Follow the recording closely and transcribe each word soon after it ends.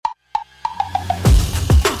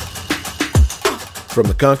From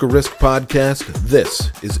the Conquer Risk podcast,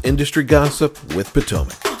 this is Industry Gossip with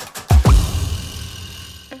Potomac.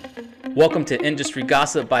 Welcome to Industry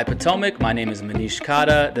Gossip by Potomac. My name is Manish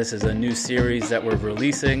Kata. This is a new series that we're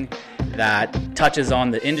releasing that touches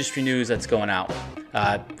on the industry news that's going out.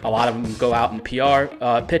 A lot of them go out in PR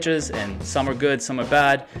pitches, and some are good, some are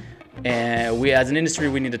bad. And we, as an industry,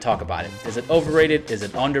 we need to talk about it. Is it overrated? Is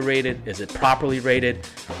it underrated? Is it properly rated?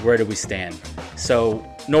 Where do we stand? So,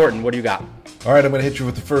 Norton, what do you got? All right, I'm going to hit you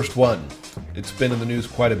with the first one. It's been in the news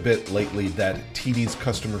quite a bit lately that TD's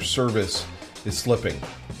customer service is slipping.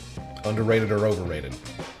 Underrated or overrated?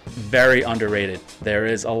 Very underrated. There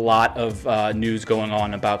is a lot of news going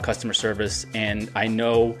on about customer service, and I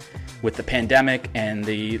know with the pandemic and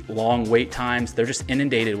the long wait times, they're just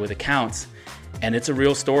inundated with accounts, and it's a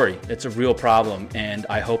real story. It's a real problem, and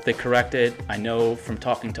I hope they correct it. I know from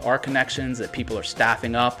talking to our connections that people are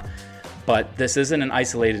staffing up, but this isn't an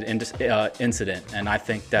isolated incident, and I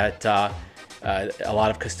think that a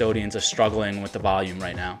lot of custodians are struggling with the volume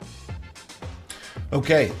right now.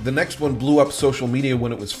 Okay, the next one blew up social media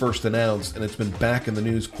when it was first announced, and it's been back in the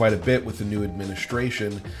news quite a bit with the new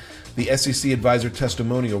administration. The SEC advisor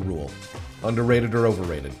testimonial rule. Underrated or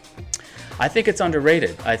overrated? I think it's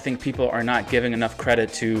underrated. I think people are not giving enough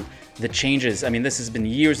credit to the changes. I mean, this has been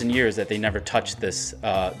years and years that they never touched this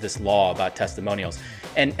law about testimonials,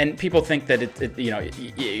 and people think that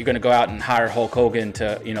you're going to go out and hire Hulk Hogan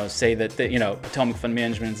to say that Potomac Fund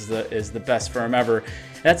Management is the best firm ever.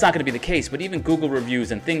 That's not going to be the case. But even Google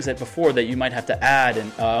reviews and things that before that you might have to add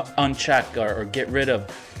and uncheck or get rid of,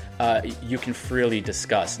 you can freely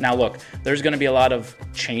discuss. Now, look, there's going to be a lot of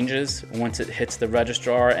changes once it hits the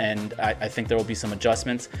registrar, and I think there will be some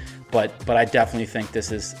adjustments. But I definitely think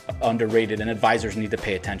this is underrated, and advisors need to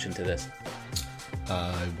pay attention to this.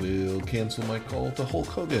 I will cancel my call to Hulk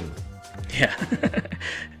Hogan. Yeah.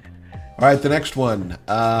 All right, the next one.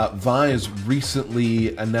 Vise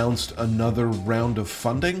recently announced another round of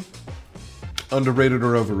funding. Underrated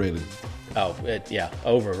or overrated?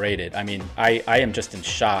 Overrated. I mean, I am just in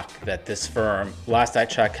shock that this firm, last I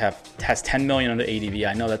checked, has $10 million under ADV.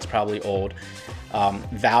 I know that's probably old.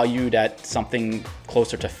 Valued at something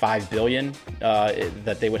closer to $5 billion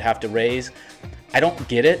that they would have to raise. I don't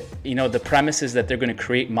get it. The premise is that they're going to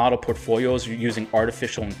create model portfolios using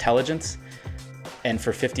artificial intelligence. And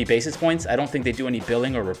for 50 basis points, I don't think they do any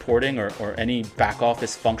billing or reporting or any back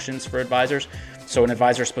office functions for advisors. So an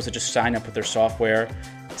advisor is supposed to just sign up with their software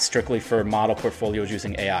strictly for model portfolios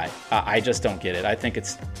using AI. I just don't get it. I think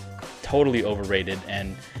it's totally overrated.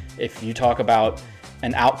 And if you talk about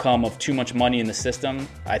an outcome of too much money in the system,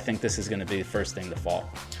 I think this is going to be the first thing to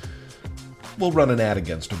fall. We'll run an ad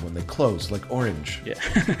against them when they close, like Orange. Yeah.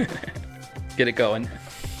 Get it going.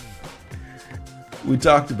 We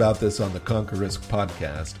talked about this on the Conquer Risk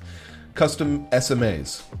podcast. Custom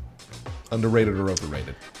SMAs, underrated or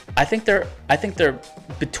overrated? I think they're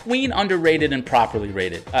between underrated and properly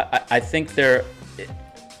rated. I think they're,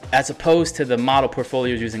 as opposed to the model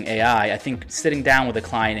portfolios using AI, I think sitting down with a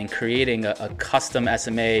client and creating a custom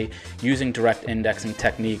SMA using direct indexing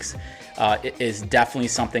techniques is definitely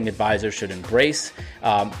something advisors should embrace.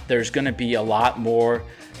 There's going to be a lot more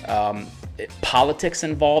politics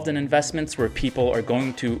involved in investments where people are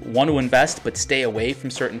going to want to invest but stay away from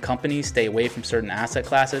certain companies, stay away from certain asset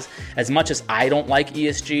classes. As much as I don't like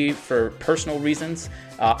ESG for personal reasons,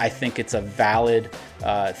 I think it's a valid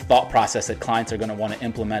thought process that clients are going to want to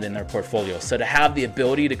implement in their portfolio. So to have the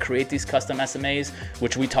ability to create these custom SMAs,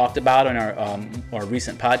 which we talked about in our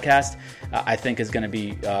recent podcast, I think is going to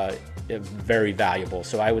be very valuable.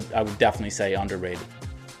 So I would definitely say underrated.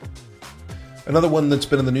 Another one that's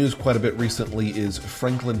been in the news quite a bit recently is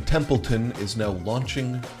Franklin Templeton is now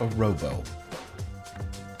launching a robo.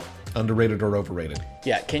 Underrated or overrated?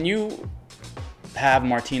 Yeah, can you have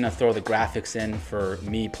Martina throw the graphics in for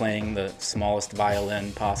me playing the smallest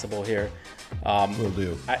violin possible here? Will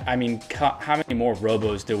do. I mean, how many more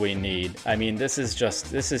robos do we need? I mean, this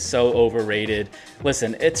is so overrated.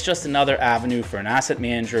 Listen, it's just another avenue for an asset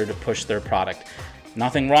manager to push their product.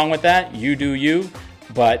 Nothing wrong with that. You do you.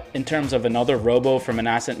 But in terms of another robo from an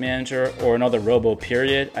asset manager or another robo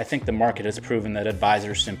period, I think the market has proven that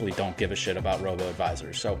advisors simply don't give a shit about robo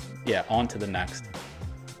advisors. So yeah, on to the next.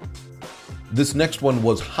 This next one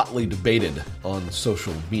was hotly debated on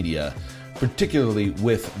social media, particularly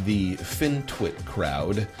with the FinTwit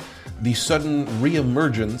crowd. The sudden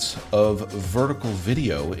reemergence of vertical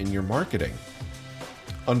video in your marketing.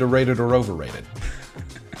 Underrated or overrated?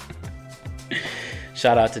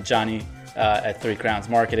 Shout out to Johnny at Three Crowns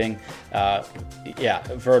Marketing. Yeah,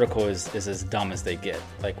 vertical is as dumb as they get.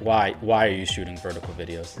 Like, why are you shooting vertical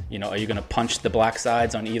videos? You know, are you going to punch the black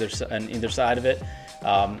sides on either side of it?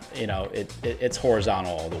 You know, it's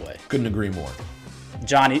horizontal all the way. Couldn't agree more.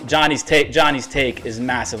 Johnny's take is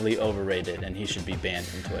massively overrated, and he should be banned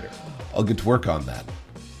from Twitter. I'll get to work on that.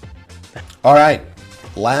 All right,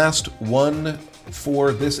 last one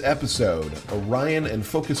for this episode. Orion and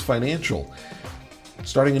Focus Financial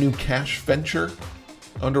starting a new cash venture.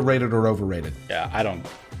 Underrated or overrated? Yeah,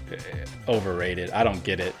 overrated. I don't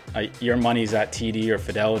get it. Your money's at TD or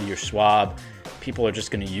Fidelity or Schwab. People are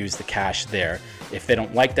just going to use the cash there. If they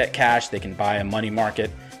don't like that cash, they can buy a money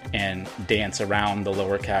market and dance around the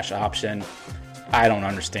lower cash option. I don't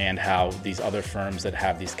understand how these other firms that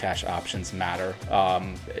have these cash options matter.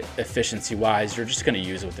 Efficiency-wise, you're just going to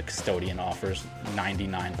use what the custodian offers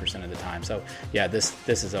 99% of the time. So, yeah, this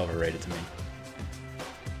is overrated to me.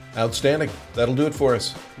 Outstanding. That'll do it for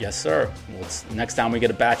us. Yes, sir. Well, next time we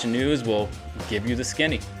get a batch of news, we'll give you the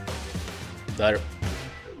skinny. Later.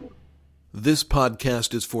 This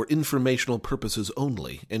podcast is for informational purposes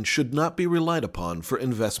only and should not be relied upon for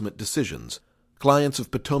investment decisions. Clients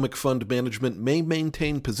of Potomac Fund Management may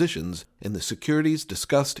maintain positions in the securities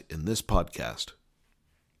discussed in this podcast.